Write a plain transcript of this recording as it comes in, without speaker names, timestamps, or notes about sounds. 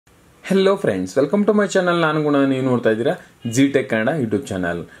Hello friends, welcome to my channel. ನಾನು ಗುಣ ನೀವು ನೋಡ್ತಾ ಇದ್ದೀರಾ G tech Kannada YouTube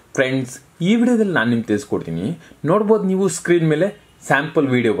channel. Friends, ಈ ವಿಡಿಯೋದಲ್ಲಿ ನಾನು ನಿಮಗೆ ತಿಳಿಸ್ಕೊಡ್ತೀನಿ. ನೋಡ್ಬೋದು ನೀವು ಸ್ಕ್ರೀನ್ ಮೇಲೆ ಸ್ಯಾಂಪಲ್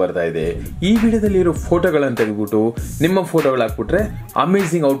ವಿಡಿಯೋ ಬರ್ತಾ ಇದೆ. ಈ ವಿಡಿಯೋದಲ್ಲಿ ಇರೋ ಫೋಟೋಗಳನ್ನು ತೆಗೆದುಬಿಟ್ಟು ನಿಮ್ಮ ಫೋಟೋಗಳು ಹಾಕ್ಬಿಟ್ರೆ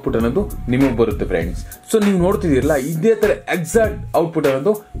ಅಮೇಜಿಂಗ್ ಔಟ್ಪುಟ್ ಅನ್ನೋದು ನಿಮಗೆ ಬರುತ್ತೆ ಫ್ರೆಂಡ್ಸ್. ಸೊ ನೀವು ನೋಡ್ತಿದ್ದೀರಲ್ಲ, ಇದೇ ಥರ ಎಕ್ಸಾಕ್ಟ್ ಔಟ್ಪುಟ್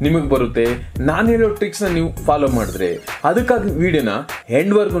ಅನ್ನೋದು ನಿಮಗೆ ಬರುತ್ತೆ. ನಾನು ಹೇಳೋ ಟ್ರಿಕ್ಸ್ನ ನೀವು ಫಾಲೋ ಮಾಡಿದ್ರೆ. ಅದಕ್ಕಾಗಿ ವಿಡಿಯೋನ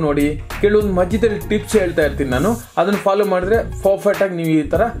ಎಂಡ್ವರೆಗೂ ನೋಡಿ. ಕೆಲವೊಂದು ಮಧ್ಯದಲ್ಲಿ ಟಿಪ್ಸ್ ಹೇಳ್ತಾ ಇರ್ತೀನಿ ನಾನು, ಅದನ್ನು ಫಾಲೋ ಮಾಡಿದ್ರೆ ಪರ್ಫೆಕ್ಟ್ ಆಗಿ ನೀವು ಈ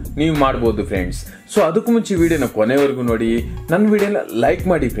ಥರ ನೀವು ಮಾಡ್ಬೋದು ಫ್ರೆಂಡ್ಸ್. ಸೊ ಅದಕ್ಕೂ ಮುಂಚೆ ವಿಡಿಯೋನ ಕೊನೆವರೆಗೂ ನೋಡಿ. ನನ್ನ ವಿಡಿಯೋನ ಲೈಕ್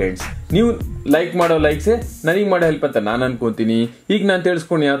ಮಾಡಿ ಫ್ರೆಂಡ್ಸ್. ನೀವು ಲೈಕ್ ಮಾಡೋ ಲೈಕ್ಸೇ ನನಗೆ ಮಾಡೋ ಹೆಲ್ಪ್ ಅಂತ ನಾನು ಅನ್ಕೊಂತೀನಿ. ಈಗ ನಾನು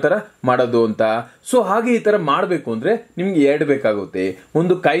ತಿಳಿಸ್ಕೊಂಡು ಯಾವ ಥರ ಮಾಡೋದು ಅಂತ. ಸೊ ಹಾಗೆ ಈ ಥರ ಮಾಡಬೇಕು ಅಂದರೆ ನಿಮ್ಗೆ ಎರಡು ಬೇಕಾಗುತ್ತೆ.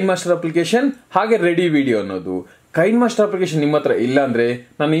 ಒಂದು ಕೈನ್ ಮಾಸ್ಟರ್ ಅಪ್ಲಿಕೇಶನ್, ಹಾಗೆ ರೆಡಿ ವಿಡಿಯೋ ಅನ್ನೋದು. ಕೈನ್ ಮಾಸ್ಟರ್ ಅಪ್ಲಿಕೇಶನ್ ನಿಮ್ಮ ಹತ್ರ ಇಲ್ಲ ಅಂದ್ರೆ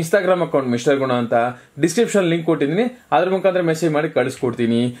ನಾನು ಇನ್ಸ್ಟಾಗ್ರಾಮ್ ಅಕೌಂಟ್ ಮಿಸ್ಟರ್ ಗುಣ ಅಂತ ಡಿಸ್ಕ್ರಿಪ್ಷನ್ ಲಿಂಕ್ ಕೊಟ್ಟಿದ್ದೀನಿ, ಅದ್ರ ಮುಖಾಂತರ ಮೆಸೇಜ್ ಮಾಡಿ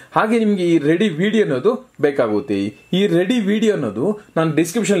ಕಳಿಸ್ಕೊಡ್ತೀನಿ. ಹಾಗೆ ನಿಮ್ಗೆ ಈ ರೆಡಿ ವಿಡಿಯೋ ಅನ್ನೋದು ಬೇಕಾಗುತ್ತೆ. ಈ ರೆಡಿ ವಿಡಿಯೋ ಅನ್ನೋದು ನಾನು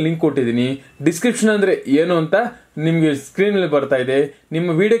ಡಿಸ್ಕ್ರಿಪ್ಷನ್ ಲಿಂಕ್ ಕೊಟ್ಟಿದ್ದೀನಿ. ಡಿಸ್ಕ್ರಿಪ್ಷನ್ ಅಂದ್ರೆ ಏನು ಅಂತ ನಿಮ್ಗೆ ಸ್ಕ್ರೀನ್ ಅಲ್ಲಿ ಬರ್ತಾ ಇದೆ.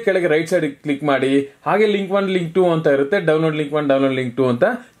 ನಿಮ್ಮ ವಿಡಿಯೋ ಕೆಳಗೆ ರೈಟ್ ಸೈಡ್ ಕ್ಲಿಕ್ ಮಾಡಿ. ಹಾಗೆ ಲಿಂಕ್ 1 ಲಿಂಕ್ 2 ಅಂತ ಇರುತ್ತೆ. ಡೌನ್ಲೋಡ್ ಲಿಂಕ್ 1 ಡೌನ್ಲೋಡ್ ಲಿಂಕ್ 2 ಅಂತ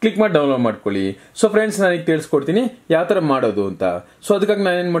ಕ್ಲಿಕ್ ಮಾಡಿ ಡೌನ್ಲೋಡ್ ಮಾಡ್ಕೊಳ್ಳಿ. ಸೊ ಫ್ರೆಂಡ್ಸ್, ನನಗೆ ತಿಳಿಸ್ಕೊಡ್ತೀನಿ ಯಾವ ತರ ಮಾಡೋದು ಅಂತ. ಸೊ ಅದಕ್ಕಾಗಿ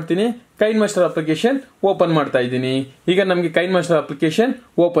ನಾನು ಏನ್ ಮಾಡ್ತೀನಿ, ಕೈನ್ ಮಾಸ್ಟರ್ ಅಪ್ಲಿಕೇಶನ್ ಓಪನ್ ಮಾಡ್ತಾ ಇದ್ದೀನಿ. ಈಗ ನಮಗೆ ಕೈನ್ ಮಾಸ್ಟರ್ ಅಪ್ಲಿಕೇಶನ್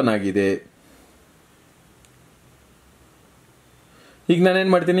ಓಪನ್ ಆಗಿದೆ. ಈಗ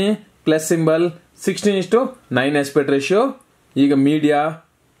ನಾನೇನ್ ಮಾಡ್ತೀನಿ, ಪ್ಲಸ್ ಸಿಂಬಲ್ 16:9 ಆಸ್ಪೆಕ್ಟ್ ರೇಷಿಯೋ. ಈಗ media,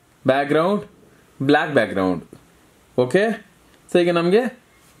 background, black background. Okay, so ಈಗ ನಮಗೆ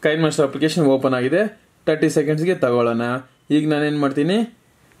ಕೈನ್ ಮಾಸ್ಟರ್ ಅಪ್ಲಿಕೇಶನ್ ಓಪನ್ ಆಗಿದೆ. 30 ಸೆಕೆಂಡ್ಸ್ಗೆ ತಗೊಳ್ಳೋಣ. ಈಗ ನಾನೇನು ಮಾಡ್ತೀನಿ,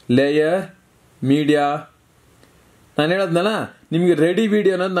 ಲೇಯರ್, ಮೀಡಿಯಾ. ನಾನು ಹೇಳೋದ್ನಲ್ಲ ನಿಮಗೆ ರೆಡಿ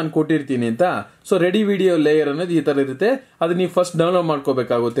ವಿಡಿಯೋ ಅನ್ನೋದು ನಾನು ಕೊಟ್ಟಿರ್ತೀನಿ ಅಂತ. ಸೊ ರೆಡಿ ವಿಡಿಯೋ ಲೇಯರ್ ಅನ್ನೋದು ಈ ಥರ ಇರುತ್ತೆ. ಅದು ನೀವು ಫಸ್ಟ್ ಡೌನ್ಲೋಡ್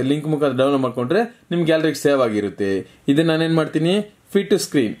ಮಾಡ್ಕೋಬೇಕಾಗುತ್ತೆ. ಲಿಂಕ್ ಮುಖಾಂತರ ಡೌನ್ಲೋಡ್ ಮಾಡ್ಕೊಂಡ್ರೆ ನಿಮ್ಗೆ ಗ್ಯಾಲರಿಗೆ ಸೇವ್ ಆಗಿರುತ್ತೆ. ಇದನ್ನ ನಾನೇನು ಮಾಡ್ತೀನಿ, ಫಿಟ್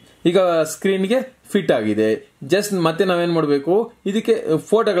ಸ್ಕ್ರೀನ್. ಈಗ ಸ್ಕ್ರೀನ್ಗೆ ಫಿಟ್ ಆಗಿದೆ. ಜಸ್ಟ್ ಮತ್ತೆ ನಾವೇನು ಮಾಡಬೇಕು, ಇದಕ್ಕೆ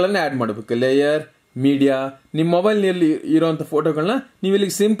ಫೋಟೋಗಳನ್ನ ಆ್ಯಡ್ ಮಾಡಬೇಕು. ಲೇಯರ್, ಮೀಡಿಯಾ, ನಿಮ್ಮ ಮೊಬೈಲ್ನಲ್ಲಿ ಇರೋಂಥ ಫೋಟೋಗಳನ್ನ ನೀವು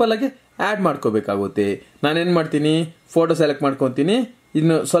ಇಲ್ಲಿಗೆ ಸಿಂಪಲ್ ಆಗಿ ಆ್ಯಡ್ ಮಾಡ್ಕೋಬೇಕಾಗುತ್ತೆ. ನಾನೇನು ಮಾಡ್ತೀನಿ, ಫೋಟೋ ಸೆಲೆಕ್ಟ್ ಮಾಡ್ಕೊತೀನಿ.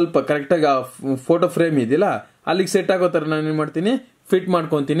 ಇನ್ನು ಸ್ವಲ್ಪ ಕರೆಕ್ಟಾಗಿ ಆ ಫೋಟೋ ಫ್ರೇಮ್ ಇದೆಯಲ್ಲ ಅಲ್ಲಿಗೆ ಸೆಟ್ ಆಗೋ ಥರ ನಾನೇನು ಮಾಡ್ತೀನಿ, ಫಿಟ್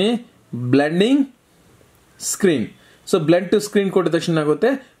ಮಾಡ್ಕೊತೀನಿ. Blending screen. So blend to screen ಕೊಟ್ಟಿದ ತಕ್ಷಣ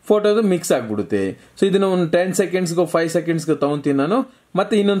ಆಗುತ್ತೆ, ಫೋಟೋದು ಮಿಕ್ಸ್ ಆಗಿಬಿಡುತ್ತೆ. ಸೊ ಇದನ್ನ ಒಂದು 10 ಸೆಕೆಂಡ್ಸ್ಗೋ 5 ಸೆಕೆಂಡ್ಸ್ಗೋ ತಗೊಂತೀನಿ ನಾನು.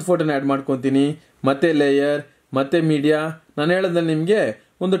 ಮತ್ತೆ ಇನ್ನೊಂದು ಫೋಟೋನ ಆ್ಯಡ್ ಮಾಡ್ಕೊತೀನಿ. ಮತ್ತೆ ಲೇಯರ್, ಮತ್ತೆ ಮೀಡಿಯಾ. ನಾನು ಹೇಳೋದ್ರಲ್ಲಿ ನಿಮಗೆ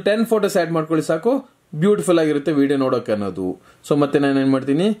ಒಂದು 10 ಫೋಟೋಸ್ ಆ್ಯಡ್ ಮಾಡ್ಕೊಳ್ಳಿ ಸಾಕು, ಬ್ಯೂಟಿಫುಲ್ ಆಗಿರುತ್ತೆ ವಿಡಿಯೋ ನೋಡೋಕೆ ಅನ್ನೋದು. ಸೊ ಮತ್ತೆ ನಾನು ಏನು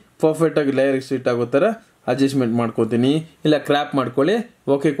ಮಾಡ್ತೀನಿ, ಪರ್ಫೆಕ್ಟ್ ಆಗಿ ಲೇಯರ್ ಸೆಟ್ ಆಗೋ ಥರ ಅಡ್ಜಸ್ಟ್ಮೆಂಟ್ ಮಾಡ್ಕೊತೀನಿ. ಇಲ್ಲ ಕ್ರ್ಯಾಪ್ ಮಾಡ್ಕೊಳ್ಳಿ,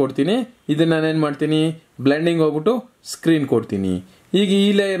 ಓಕೆ ಕೊಡ್ತೀನಿ. ಇದನ್ನ ನಾನೇನು ಮಾಡ್ತೀನಿ, ಬ್ಲೆಂಡಿಂಗ್ ಹೋಗ್ಬಿಟ್ಟು ಸ್ಕ್ರೀನ್ ಕೊಡ್ತೀನಿ. ಈಗ ಈ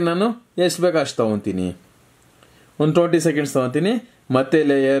ಲೇಯರ್ ನಾನು ಎಷ್ಟು ಬೇಕು ಅಷ್ಟು ತಗೊತೀನಿ, ಒಂದು 20 ಸೆಕೆಂಡ್ಸ್ ತಗೊತೀನಿ. ಮತ್ತೆ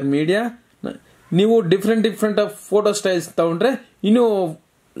ಲೇಯರ್, ಮೀಡಿಯಾ. ನೀವು ಡಿಫ್ರೆಂಟ್ ಆಫ್ ಫೋಟೋ ಸ್ಟೈಲ್ಸ್ ತಗೊಂಡ್ರೆ ಇನ್ನೂ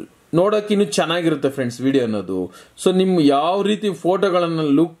ನೋಡೋಕೆ ಇನ್ನೂ ಚೆನ್ನಾಗಿರುತ್ತೆ ಫ್ರೆಂಡ್ಸ್ ವಿಡಿಯೋ ಅನ್ನೋದು. ಸೊ ನಿಮ್ಮ ಯಾವ ರೀತಿ ಫೋಟೋಗಳನ್ನ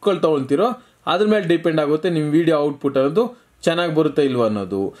ಲುಕ್ಗಳು ತಗೊಳ್ತೀರೋ ಅದ್ರ ಮೇಲೆ ಡಿಪೆಂಡ್ ಆಗುತ್ತೆ ನಿಮ್ಮ ವಿಡಿಯೋ ಔಟ್ಪುಟ್ ಅನ್ನೋದು ಚೆನ್ನಾಗಿ ಬರುತ್ತೆ ಇಲ್ವಾ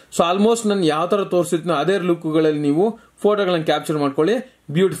ಅನ್ನೋದು. ಸೊ ಆಲ್ಮೋಸ್ಟ್ ನಾನು ಯಾವ ಥರ ತೋರಿಸಿದ್ನೋ ಅದೇ ಲುಕ್ಗಳಲ್ಲಿ ನೀವು ಫೋಟೋಗಳನ್ನ ಕ್ಯಾಪ್ಚರ್ ಮಾಡ್ಕೊಳ್ಳಿ,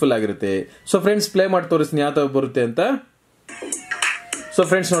 ಬ್ಯೂಟಿಫುಲ್ ಆಗಿರುತ್ತೆ. ಸೊ ಫ್ರೆಂಡ್ಸ್, ಪ್ಲೇ ಮಾಡಿ ತೋರಿಸ್ತೀನಿ ಯಾವ ಥರ ಬರುತ್ತೆ ಅಂತ. ಸೊ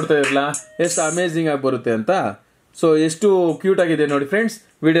ಫ್ರೆಂಡ್ಸ್, ನೋಡ್ತಾ ಇರಲ್ಲ ಎಷ್ಟು ಅಮೇಜಿಂಗ್ ಆಗಿ ಬರುತ್ತೆ ಅಂತ. ಸೊ ಎಷ್ಟು ಕ್ಯೂಟ್ ಆಗಿದೆ ನೋಡಿ ಫ್ರೆಂಡ್ಸ್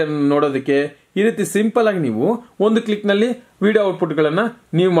ವಿಡಿಯೋ ನೋಡೋದಕ್ಕೆ. ಈ ರೀತಿ ಸಿಂಪಲ್ ಆಗಿ ನೀವು ಒಂದು ಕ್ಲಿಕ್ ನಲ್ಲಿ ವಿಡಿಯೋ ಔಟ್ಪುಟ್ಗಳನ್ನ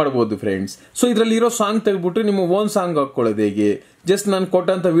ನೀವು ಮಾಡಬಹುದು ಫ್ರೆಂಡ್ಸ್. ಸೊ ಇದರಲ್ಲಿ ಇರೋ ಸಾಂಗ್ ತೆಗೆದ್ಬಿಟ್ಟು ನಿಮ್ಮ ಓನ್ ಸಾಂಗ್ ಹಾಕೊಳ್ಳೋದು ಹೇಗೆ, ಜಸ್ಟ್ ನಾನು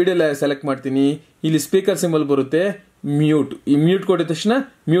ಕೊಟ್ಟಂತ ವಿಡಿಯೋ ಸೆಲೆಕ್ಟ್ ಮಾಡ್ತೀನಿ. ಇಲ್ಲಿ ಸ್ಪೀಕರ್ ಸಿಂಬಲ್ ಬರುತ್ತೆ, ಮ್ಯೂಟ್. ಈ ಮ್ಯೂಟ್ ಕೊಟ್ಟಿದ ತಕ್ಷಣ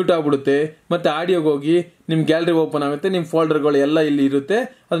ಮ್ಯೂಟ್ ಆಗ್ಬಿಡುತ್ತೆ. ಮತ್ತೆ ಆಡಿಯೋಗೆ ಹೋಗಿ ನಿಮ್ ಗ್ಯಾಲರಿ ಓಪನ್ ಆಗುತ್ತೆ. ನಿಮ್ ಫೋಲ್ಡರ್ಗಳು ಎಲ್ಲ ಇಲ್ಲಿ ಇರುತ್ತೆ.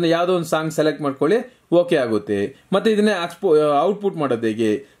 ಅದನ್ನ ಯಾವ್ದೋ ಒಂದು ಸಾಂಗ್ ಸೆಲೆಕ್ಟ್ ಮಾಡ್ಕೊಳ್ಳಿ, ಓಕೆ ಆಗುತ್ತೆ. ಮತ್ತೆ ಇದನ್ನೇ ಔಟ್ಪುಟ್ ಮಾಡೋದು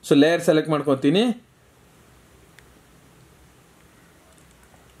ಹೇಗೆ, ಸೊ ಲೇಯರ್ ಸೆಲೆಕ್ಟ್ ಮಾಡ್ಕೊತೀನಿ.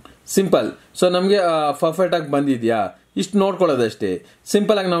 ಸಿಂಪಲ್. ಸೊ ನಮಗೆ ಪರ್ಫೆಕ್ಟ್ ಆಗಿ ಬಂದಿದ್ಯಾ ಇಷ್ಟು ನೋಡ್ಕೊಳ್ಳೋದಷ್ಟೇ.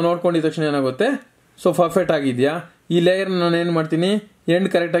 ಸಿಂಪಲ್ ಆಗಿ ನಾವು ನೋಡ್ಕೊಂಡಿದ ತಕ್ಷಣ ಏನಾಗುತ್ತೆ, ಸೊ ಪರ್ಫೆಕ್ಟ್ ಆಗಿದೆಯಾ. ಈ ಲೇಯರ್ ನಾನು ಏನು ಮಾಡ್ತೀನಿ, ಎಂಡ್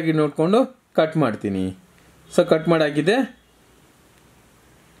ಕರೆಕ್ಟ್ ಆಗಿ ನೋಡ್ಕೊಂಡು ಕಟ್ ಮಾಡ್ತೀನಿ. ಸೊ ಕಟ್ ಮಾಡಿ ಹಾಕಿದೆ.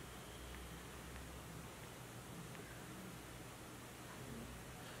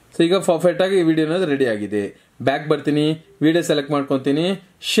 ಸೊ ಈಗ ಪರ್ಫೆಕ್ಟ್ ಆಗಿ ವಿಡಿಯೋ ಅನ್ನೋದು ರೆಡಿ ಆಗಿದೆ. ಬ್ಯಾಕ್ ಬರ್ತೀನಿ, ವಿಡಿಯೋ ಸೆಲೆಕ್ಟ್ ಮಾಡ್ಕೊತೀನಿ.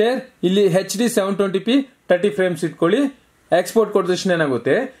 ಶೇರ್, ಇಲ್ಲಿ HD 720p 30 ಫ್ರೇಮ್ಸ್ ಇಟ್ಕೊಳ್ಳಿ. ಎಕ್ಸ್ಪೋರ್ಟ್ ಕೊಟ್ಟ ತಕ್ಷಣ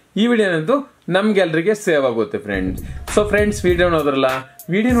ಏನಾಗುತ್ತೆ, ಈ ವಿಡಿಯೋ ಅನ್ನೋದು ನಮ್ ಗ್ಯಾಲರಿಗೆ ಸೇವ್ ಆಗುತ್ತೆ ಫ್ರೆಂಡ್ಸ್. ಸೊ ಫ್ರೆಂಡ್ಸ್, ವಿಡಿಯೋ ನೋಡಿದ್ರಲ್ಲ,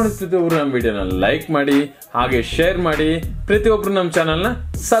 ವಿಡಿಯೋ ನೋಡ್ತಿದ್ದವರು ನಮ್ಮ ವಿಡಿಯೋನ ಲೈಕ್ ಮಾಡಿ, ಹಾಗೆ ಶೇರ್ ಮಾಡಿ. ಪ್ರತಿಯೊಬ್ರು ನಮ್ಮ ಚಾನಲ್ನ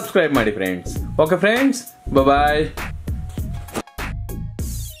ಸಬ್ಸ್ಕ್ರೈಬ್ ಮಾಡಿ ಫ್ರೆಂಡ್ಸ್. ಓಕೆ ಫ್ರೆಂಡ್ಸ್, ಬಾಯ್.